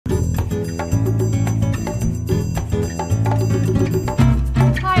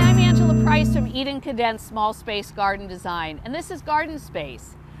Eden Condensed Small Space Garden Design, and this is Garden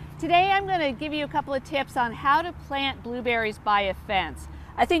Space. Today I'm going to give you a couple of tips on how to plant blueberries by a fence.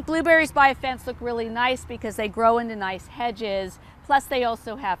 I think blueberries by a fence look really nice because they grow into nice hedges, plus they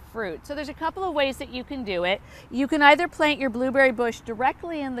also have fruit. So there's a couple of ways that you can do it. You can either plant your blueberry bush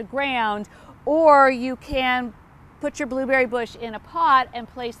directly in the ground, or you can put your blueberry bush in a pot and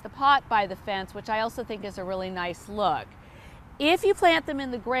place the pot by the fence, which I also think is a really nice look. If you plant them in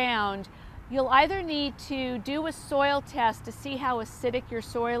the ground, you'll either need to do a soil test to see how acidic your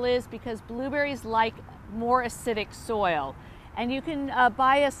soil is, because blueberries like more acidic soil. And you can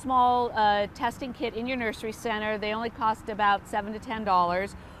buy a small testing kit in your nursery center. They only cost about $7 to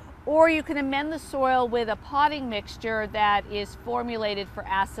 $10. Or you can amend the soil with a potting mixture that is formulated for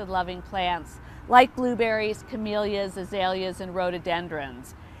acid-loving plants like blueberries, camellias, azaleas, and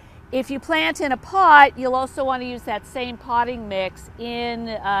rhododendrons. If you plant in a pot, you'll also want to use that same potting mix in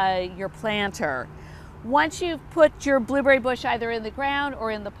your planter. Once you've put your blueberry bush either in the ground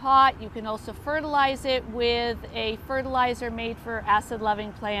or in the pot, you can also fertilize it with a fertilizer made for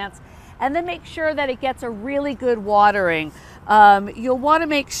acid-loving plants, and then make sure that it gets a really good watering. You'll want to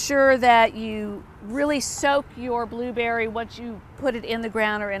make sure that you really soak your blueberry once you put it in the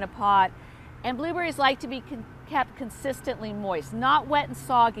ground or in a pot. And blueberries like to be kept consistently moist, not wet and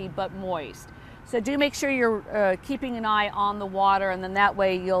soggy, but moist. So do make sure you're keeping an eye on the water, and then that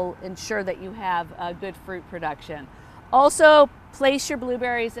way you'll ensure that you have good fruit production. Also, place your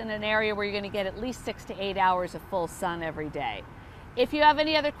blueberries in an area where you're going to get at least 6 to 8 hours of full sun every day. If you have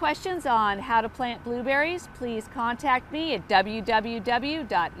any other questions on how to plant blueberries, please contact me at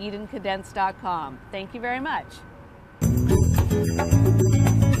www.edencondensed.com. Thank you very much.